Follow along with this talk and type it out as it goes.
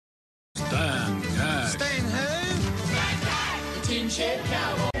Tin Shed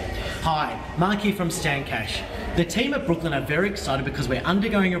Cowboy. Hi, Mark here from Stan Cash. The team at Brooklyn are very excited because we're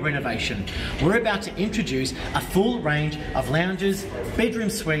undergoing a renovation. We're about to introduce a full range of lounges,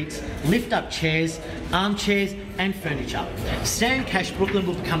 bedroom suites, lift-up chairs, armchairs and furniture. Stan Cash Brooklyn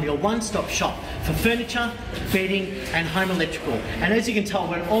will become your one-stop shop for furniture, bedding and home electrical. And as you can tell,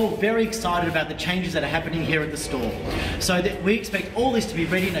 we're all very excited about the changes that are happening here at the store. So that we expect all this to be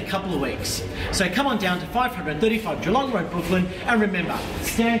ready in a couple of weeks. So come on down to 535 Geelong Road, Brooklyn, and remember,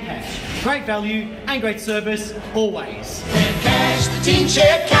 Stan Cash, great value and great service always. Stan Cash, the Tin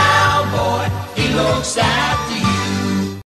Shed Cowboy, he looks after you.